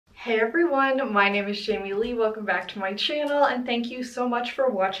Hey everyone, my name is Jamie Lee. Welcome back to my channel and thank you so much for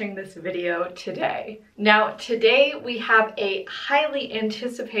watching this video today. Now today we have a highly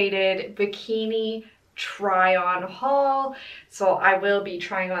anticipated bikini try-on haul. So I will be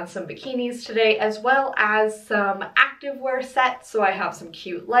trying on some bikinis today as well as some activewear sets. So I have some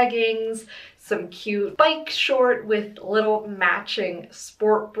cute leggings, some cute bike short with little matching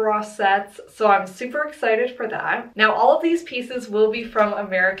sport bra sets. So I'm super excited for that. Now all of these pieces will be from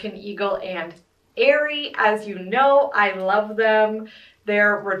American Eagle and Aerie. As you know, I love them.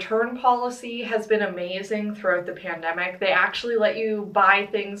 Their return policy has been amazing throughout the pandemic. They actually let you buy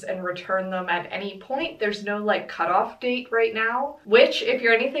things and return them at any point. There's no like cutoff date right now, which if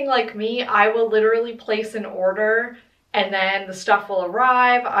you're anything like me, I will literally place an order and then the stuff will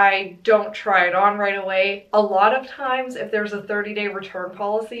arrive. I don't try it on right away. A lot of times if there's a 30-day return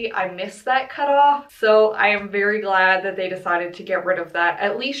policy, I miss that cutoff. So I am very glad that they decided to get rid of that,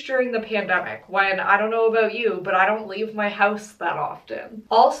 at least during the pandemic, when I don't know about you, but I don't leave my house that often.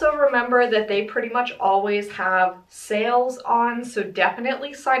 Also remember that they pretty much always have sales on, so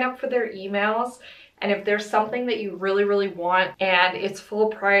definitely sign up for their emails. And if there's something that you really want and it's full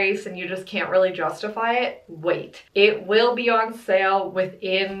price and you just can't really justify it, wait. It will be on sale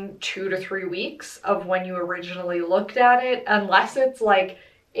within 2 to 3 weeks of when you originally looked at it, unless it's like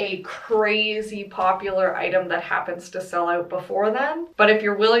a crazy popular item that happens to sell out before then. But if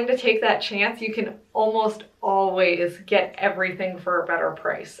you're willing to take that chance, you can almost always get everything for a better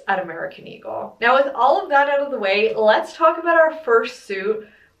price at American Eagle. Now with all of that out of the way, let's talk about our first suit,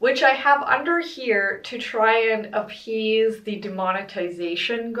 which I have under here to try and appease the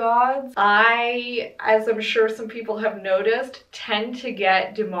demonetization gods. I, as I'm sure some people have noticed, tend to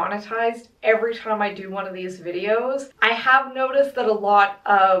get demonetized every time I do one of these videos. I have noticed that a lot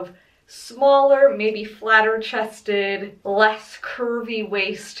of smaller, maybe flatter chested, less curvy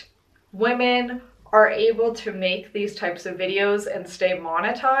waist women are able to make these types of videos and stay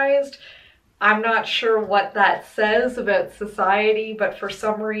monetized. I'm not sure what that says about society, but for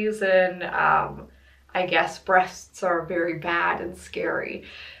some reason, I guess breasts are very bad and scary.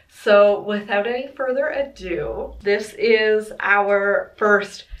 So without any further ado, this is our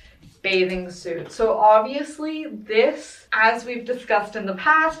first bathing suit. So obviously this, as we've discussed in the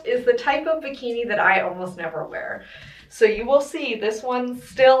past, is the type of bikini that I almost never wear. So you will see this one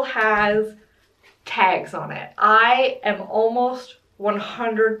still has tags on it. I am almost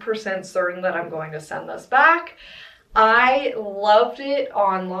 100% certain that I'm going to send this back. I loved it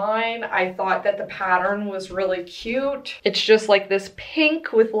online. I thought that the pattern was really cute. It's just like this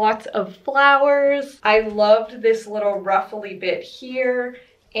pink with lots of flowers. I loved this little ruffly bit here,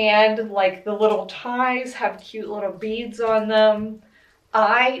 and like the little ties have cute little beads on them.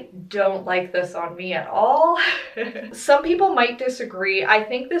 I don't like this on me at all. Some people might disagree. I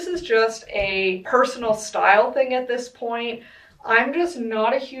think this is just a personal style thing at this point. I'm just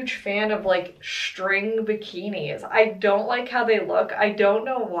not a huge fan of like string bikinis. I don't like how they look. I don't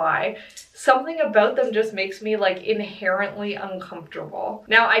know why. Something about them just makes me like inherently uncomfortable.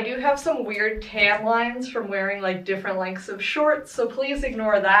 Now I do have some weird tan lines from wearing like different lengths of shorts, so please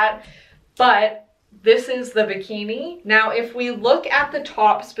ignore that. But this is the bikini. Now if we look at the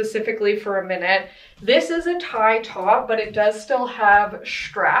top specifically for a minute, this is a tie top, but it does still have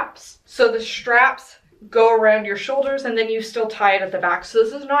straps. So the straps go around your shoulders and then you still tie it at the back. So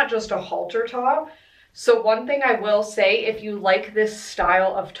this is not just a halter top. So one thing I will say, if you like this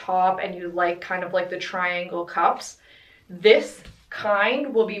style of top and you like kind of like the triangle cups, this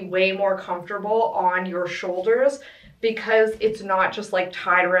kind will be way more comfortable on your shoulders because it's not just like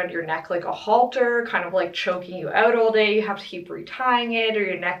tied around your neck like a halter, kind of like choking you out all day. You have to keep retying it or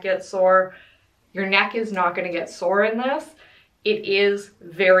your neck gets sore. Your neck is not going to get sore in this. It is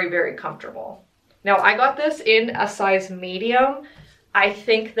very comfortable. Now I got this in a size medium. I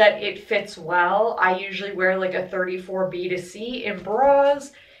think that it fits well. I usually wear like a 34B to C in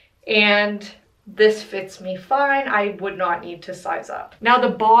bras, and this fits me fine. I would not need to size up. Now the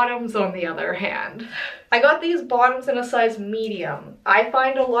bottoms on the other hand. I got these bottoms in a size medium. I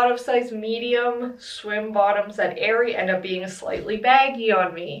find a lot of size medium swim bottoms at Aerie end up being slightly baggy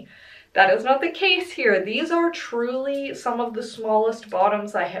on me. That is not the case here. These are truly some of the smallest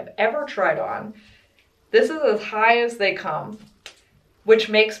bottoms I have ever tried on. This is as high as they come, which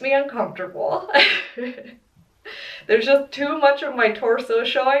makes me uncomfortable. There's just too much of my torso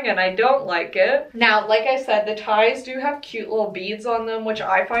showing and I don't like it. Now, like I said, the ties do have cute little beads on them, which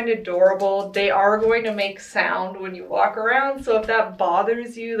I find adorable. They are going to make sound when you walk around, so if that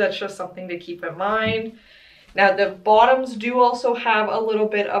bothers you, that's just something to keep in mind. Now the bottoms do also have a little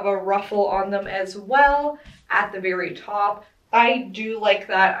bit of a ruffle on them as well at the very top. I do like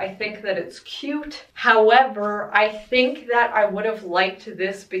that. I think that it's cute. However, I think that I would have liked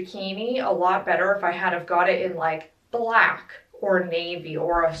this bikini a lot better if I had have got it in like black or navy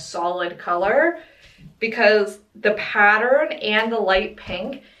or a solid color, because the pattern and the light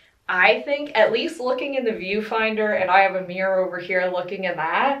pink, I think, at least looking in the viewfinder, and I have a mirror over here looking at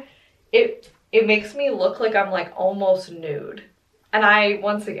that, it makes me look like I'm like almost nude. And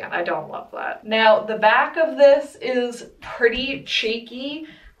once again, I don't love that. Now, the back of this is pretty cheeky.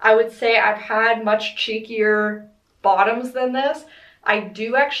 I would say I've had much cheekier bottoms than this. I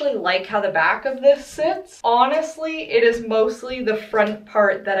do actually like how the back of this sits. Honestly, it is mostly the front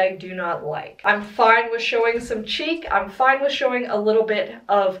part that I do not like. I'm fine with showing some cheek. I'm fine with showing a little bit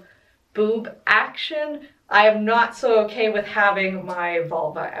of boob action. I am not so okay with having my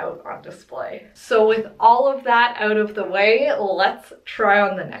vulva out on display. So with all of that out of the way, let's try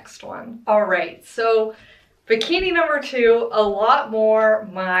on the next one. All right, so bikini number 2, a lot more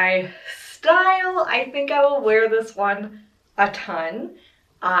my style. I think I will wear this one a ton.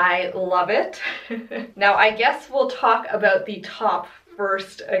 I love it. Now, I guess we'll talk about the top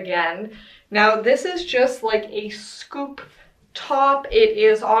first again. Now, this is just like a scoop top. It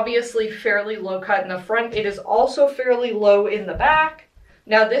is obviously fairly low cut in the front. It is also fairly low in the back.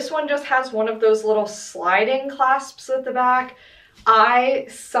 Now this one just has one of those little sliding clasps at the back. I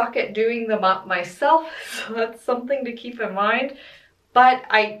suck at doing them up myself, so that's something to keep in mind. But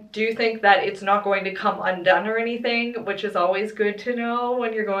I do think that it's not going to come undone or anything, which is always good to know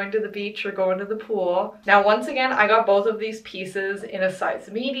when you're going to the beach or going to the pool. Now, once again, I got both of these pieces in a size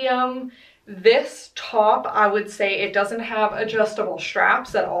medium. This top, I would say it doesn't have adjustable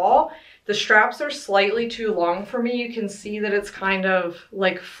straps at all. The straps are slightly too long for me. You can see that it's kind of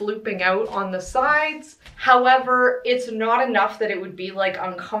like flooping out on the sides. However, it's not enough that it would be like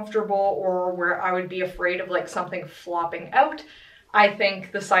uncomfortable or where I would be afraid of like something flopping out. I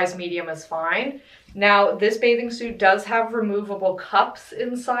think the size medium is fine. Now, this bathing suit does have removable cups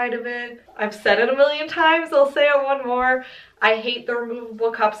inside of it. I've said it a million times, I'll say it one more. I hate the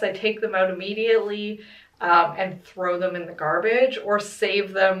removable cups. I take them out immediately and throw them in the garbage or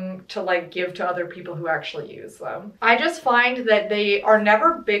save them to like give to other people who actually use them. I just find that they are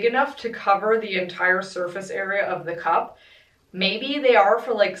never big enough to cover the entire surface area of the cup. Maybe they are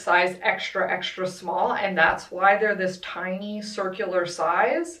for like size extra small, and that's why they're this tiny circular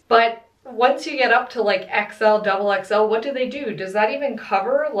size. But once you get up to like XL, double XL, what do they do? Does that even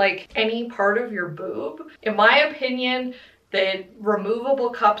cover like any part of your boob? In my opinion, the removable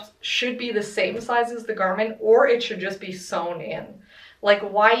cups should be the same size as the garment, or it should just be sewn in. Like,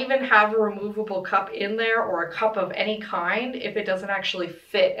 why even have a removable cup in there or a cup of any kind if it doesn't actually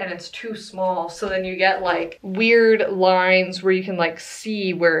fit and it's too small? So then you get like weird lines where you can like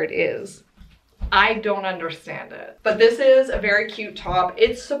see where it is. I don't understand it. But this is a very cute top.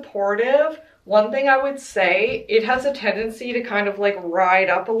 It's supportive. One thing I would say, it has a tendency to kind of like ride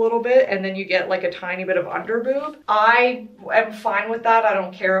up a little bit and then you get like a tiny bit of under boob. I am fine with that. I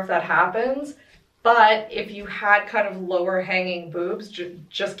don't care if that happens. But if you had kind of lower hanging boobs,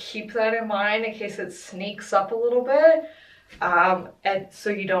 just keep that in mind in case it sneaks up a little bit. And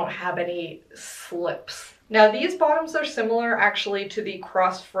so you don't have any slips. Now these bottoms are similar actually to the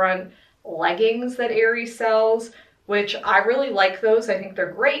cross front leggings that Aerie sells, which I really like those. I think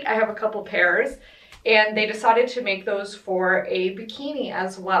they're great. I have a couple pairs, and they decided to make those for a bikini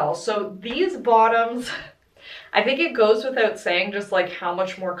as well. So these bottoms, I think it goes without saying just like how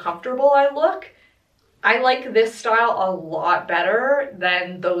much more comfortable I look. I like this style a lot better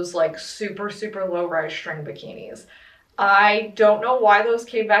than those like super low rise string bikinis. I don't know why those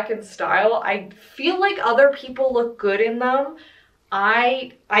came back in style. I feel like other people look good in them.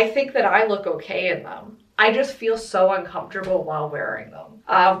 I think that I look okay in them. I just feel so uncomfortable while wearing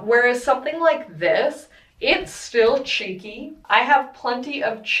them. Whereas something like this, it's still cheeky. I have plenty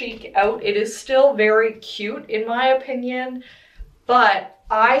of cheek out. It is still very cute in my opinion, but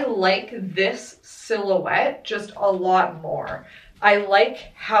I like this silhouette just a lot more. I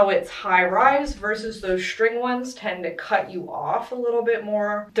like how it's high rise versus those string ones tend to cut you off a little bit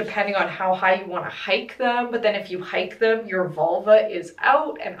more depending on how high you want to hike them. But then if you hike them, your vulva is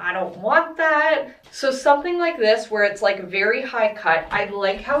out and I don't want that. So something like this where it's like very high cut, I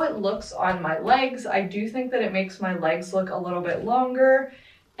like how it looks on my legs. I do think that it makes my legs look a little bit longer.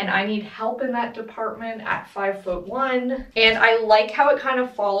 And I need help in that department at 5'1". And I like how it kind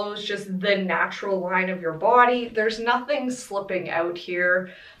of follows just the natural line of your body. There's nothing slipping out here.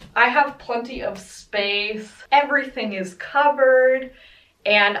 I have plenty of space. Everything is covered.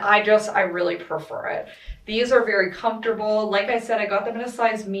 And I really prefer it. These are very comfortable. Like I said, I got them in a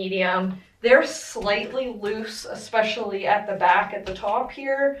size medium. They're slightly loose, especially at the back at the top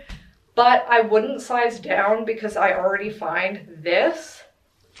here, but I wouldn't size down because I already find this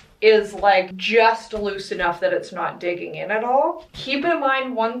is like just loose enough that it's not digging in at all. Keep in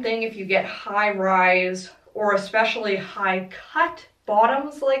mind one thing, if you get high rise or especially high cut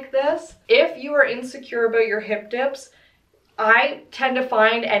bottoms like this, if you are insecure about your hip dips, I tend to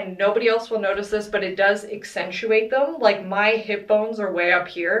find, and nobody else will notice this, but it does accentuate them. Like my hip bones are way up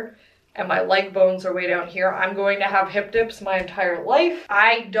here and my leg bones are way down here. I'm going to have hip dips my entire life.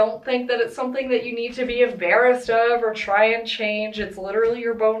 I don't think that it's something that you need to be embarrassed of or try and change. It's literally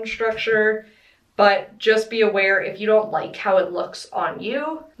your bone structure. But just be aware, if you don't like how it looks on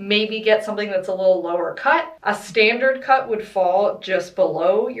you, maybe get something that's a little lower cut. A standard cut would fall just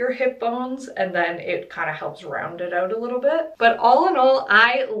below your hip bones, and then it kind of helps round it out a little bit. But all in all,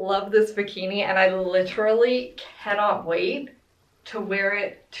 I love this bikini and I literally cannot wait to wear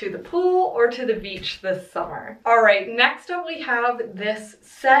it to the pool or to the beach this summer. All right, next up we have this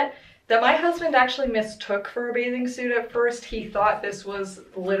set that my husband actually mistook for a bathing suit at first. He thought this was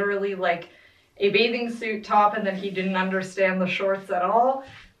literally like a bathing suit top and then he didn't understand the shorts at all.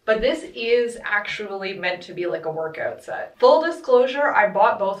 But this is actually meant to be like a workout set. Full disclosure, I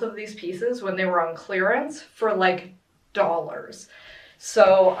bought both of these pieces when they were on clearance for like $.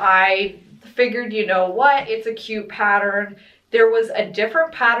 So I figured, you know what, it's a cute pattern. There was a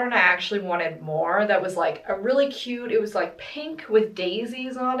different pattern I actually wanted more that was like a really cute, it was like pink with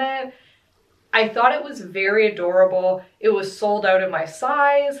daisies on it. I thought it was very adorable. It was sold out in my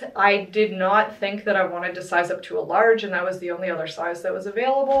size. I did not think that I wanted to size up to a large, and that was the only other size that was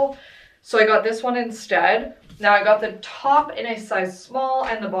available. So I got this one instead. Now I got the top in a size small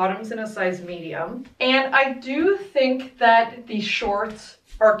and the bottoms in a size medium. And I do think that the shorts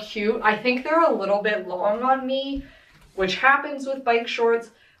are cute. I think they're a little bit long on me, which happens with bike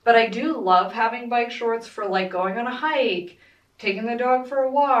shorts, but I do love having bike shorts for like going on a hike, taking the dog for a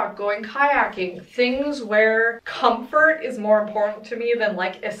walk, going kayaking, things where comfort is more important to me than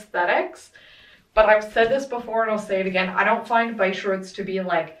like aesthetics. But I've said this before and I'll say it again, I don't find bike shorts to be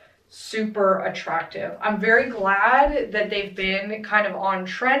like super attractive. I'm very glad that they've been kind of on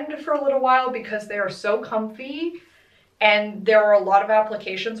trend for a little while because they are so comfy. And there are a lot of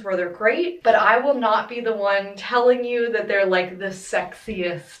applications where they're great, but I will not be the one telling you that they're like the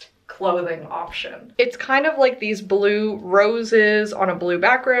sexiest clothing option. It's kind of like these blue roses on a blue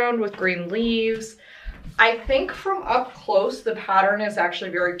background with green leaves. I think from up close, the pattern is actually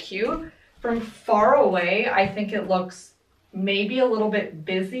very cute. From far away, I think it looks maybe a little bit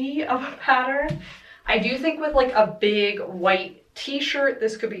busy of a pattern. I do think with like a big white t-shirt,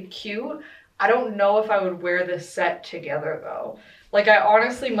 this could be cute. I don't know if I would wear this set together though. Like I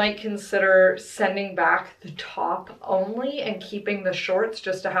honestly might consider sending back the top only and keeping the shorts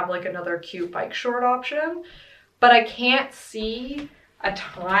just to have like another cute bike short option. But I can't see a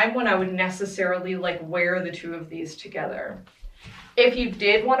time when I would necessarily like wear the two of these together. If you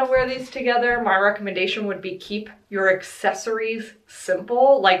did want to wear these together, my recommendation would be keep your accessories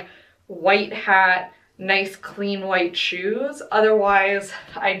simple, like white hat, nice clean white shoes. Otherwise,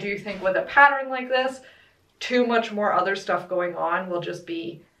 I do think with a pattern like this, too much more other stuff going on will just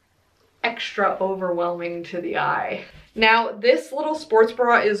be extra overwhelming to the eye. Now, this little sports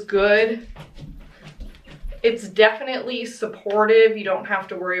bra is good. It's definitely supportive. You don't have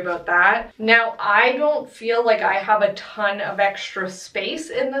to worry about that. Now, I don't feel like I have a ton of extra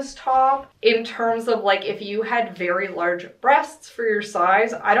space in this top in terms of like if you had very large breasts for your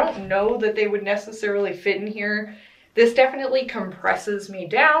size, I don't know that they would necessarily fit in here. This definitely compresses me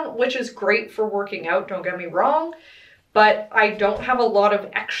down, which is great for working out, don't get me wrong, but I don't have a lot of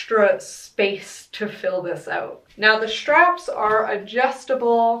extra space to fill this out. Now, the straps are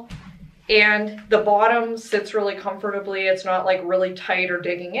adjustable and the bottom sits really comfortably. It's not like really tight or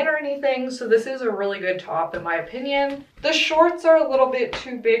digging in or anything. So this is a really good top in my opinion. The shorts are a little bit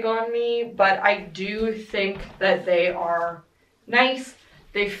too big on me, but I do think that they are nice.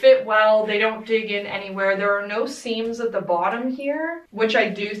 They fit well, they don't dig in anywhere. There are no seams at the bottom here, which I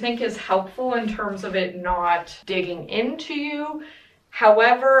do think is helpful in terms of it not digging into you.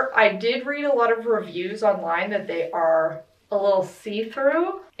 However, I did read a lot of reviews online that they are a little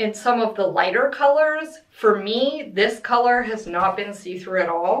see-through in some of the lighter colors. For me, this color has not been see-through at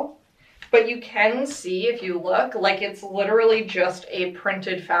all, but you can see if you look, like it's literally just a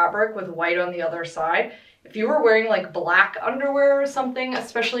printed fabric with white on the other side. If you were wearing like black underwear or something,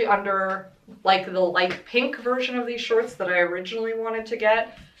 especially under like the light pink version of these shorts that I originally wanted to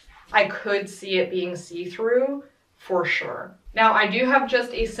get, I could see it being see-through for sure. Now I do have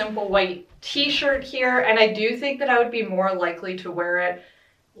just a simple white t-shirt here, and I do think that I would be more likely to wear it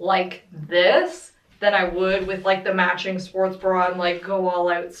like this than I would with like the matching sports bra and like go all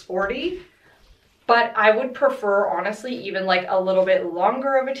out sporty. But I would prefer, honestly, even like a little bit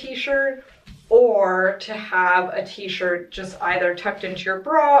longer of a t-shirt, or to have a t-shirt just either tucked into your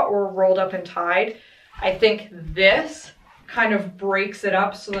bra or rolled up and tied. I think this kind of breaks it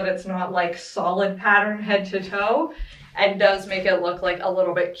up so that it's not like solid pattern head to toe, and does make it look like a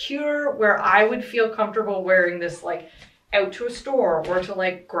little bit cuter, where I would feel comfortable wearing this like out to a store or to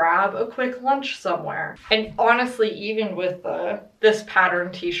like grab a quick lunch somewhere. And honestly, even with this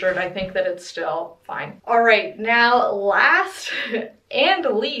pattern t-shirt, I think that it's still fine. All right, now last and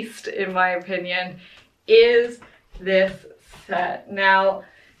least, in my opinion, is this set. Now,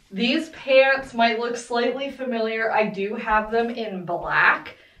 these pants might look slightly familiar. I do have them in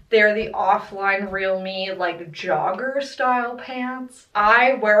black. They're the Offline Real Me like jogger style pants.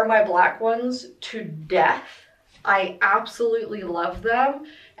 I wear my black ones to death. I absolutely love them,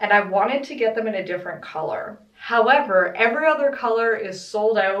 and I wanted to get them in a different color. However, every other color is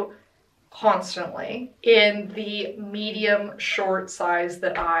sold out constantly in the medium short size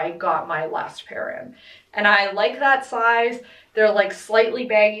that I got my last pair in. And I like that size. They're like slightly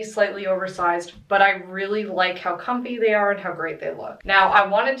baggy, slightly oversized, but I really like how comfy they are and how great they look. Now, I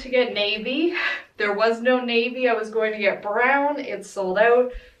wanted to get navy. There was no navy. I was going to get brown. It's sold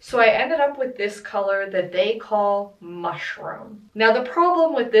out. So I ended up with this color that they call mushroom. Now, the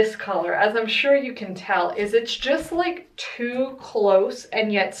problem with this color, as I'm sure you can tell, is it's just like too close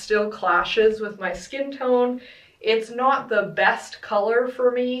and yet still clashes with my skin tone. It's not the best color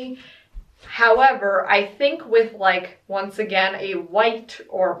for me. However, I think with like, once again, a white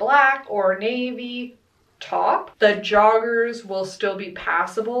or black or navy top, the joggers will still be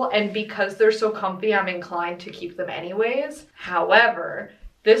passable, and because they're so comfy, I'm inclined to keep them anyways. However,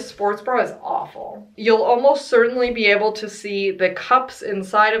 this sports bra is awful. You'll almost certainly be able to see the cups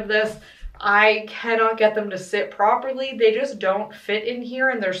inside of this. I cannot get them to sit properly. They just don't fit in here,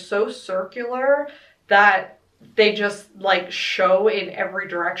 and they're so circular that they just like show in every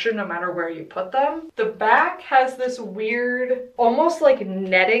direction no matter where you put them. The back has this weird, almost like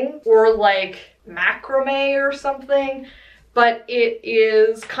netting or like macrame or something, but it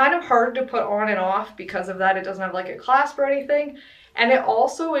is kind of hard to put on and off because of that. It doesn't have like a clasp or anything. And it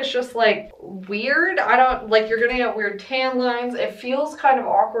also is just like weird. I don't like, you're gonna get weird tan lines. It feels kind of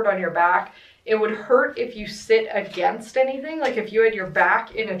awkward on your back. It would hurt if you sit against anything. Like if you had your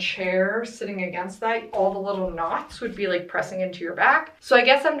back in a chair sitting against that, all the little knots would be like pressing into your back. So I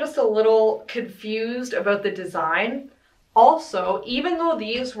guess I'm just a little confused about the design. Also, even though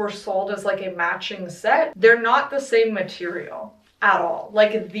these were sold as like a matching set, they're not the same material at all.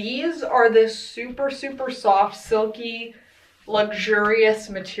 Like these are this super, super soft, silky, luxurious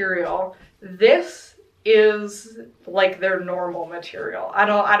material. This is like their normal material. I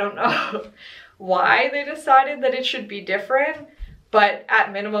don't know why they decided that it should be different, but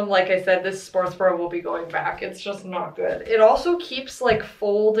at minimum, like I said, this sports bra will be going back. It's just not good. It also keeps like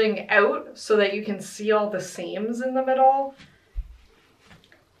folding out so that you can see all the seams in the middle.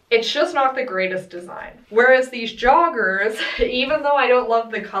 It's just not the greatest design. Whereas these joggers, even though I don't love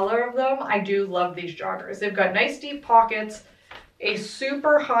the color of them, I do love these joggers. They've got nice deep pockets, a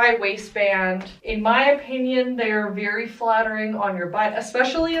super high waistband. In my opinion, they're very flattering on your butt,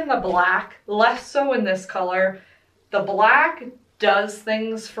 especially in the black, less so in this color. The black does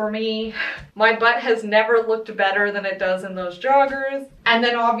things for me. My butt has never looked better than it does in those joggers. And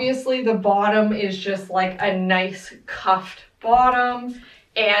then obviously the bottom is just like a nice cuffed bottom,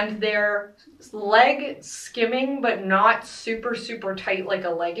 and they're leg skimming, but not super, super tight like a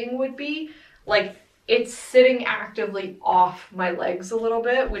legging would be. Like, it's sitting actively off my legs a little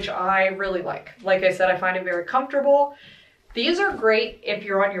bit, which I really like. Like I said, I find it very comfortable. These are great if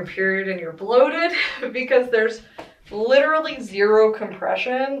you're on your period and you're bloated because there's literally zero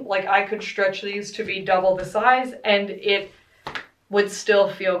compression. Like I could stretch these to be double the size and it would still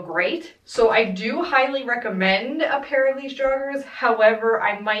feel great. So I do highly recommend a pair of these joggers. However,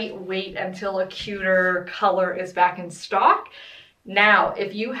 I might wait until a cuter color is back in stock. Now,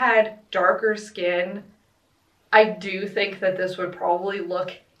 if you had darker skin, I do think that this would probably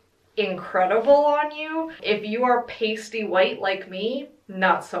look incredible on you. If you are pasty white like me,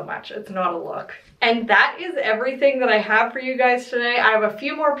 not so much. It's not a look. And that is everything that I have for you guys today. I have a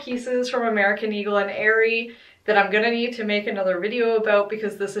few more pieces from American Eagle and Aerie that I'm gonna need to make another video about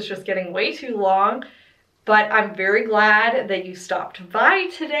because this is just getting way too long. But I'm very glad that you stopped by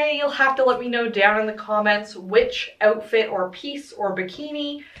today. You'll have to let me know down in the comments which outfit or piece or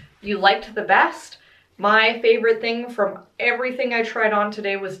bikini you liked the best. My favorite thing from everything I tried on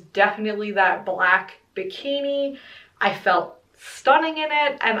today was definitely that black bikini. I felt stunning in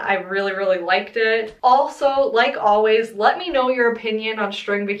it, and I really, really liked it. Also, like always, let me know your opinion on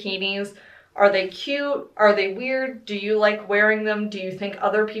string bikinis. Are they cute? Are they weird? Do you like wearing them? Do you think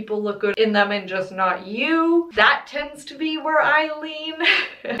other people look good in them and just not you? That tends to be where I lean.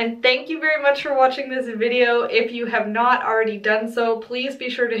 And thank you very much for watching this video. If you have not already done so, please be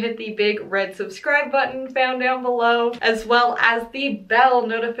sure to hit the big red subscribe button found down below, as well as the bell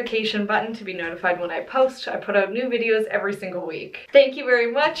notification button to be notified when I post. I put out new videos every single week. Thank you very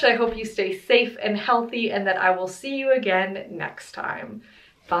much. I hope you stay safe and healthy, and that I will see you again next time.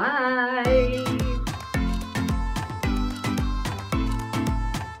 Bye!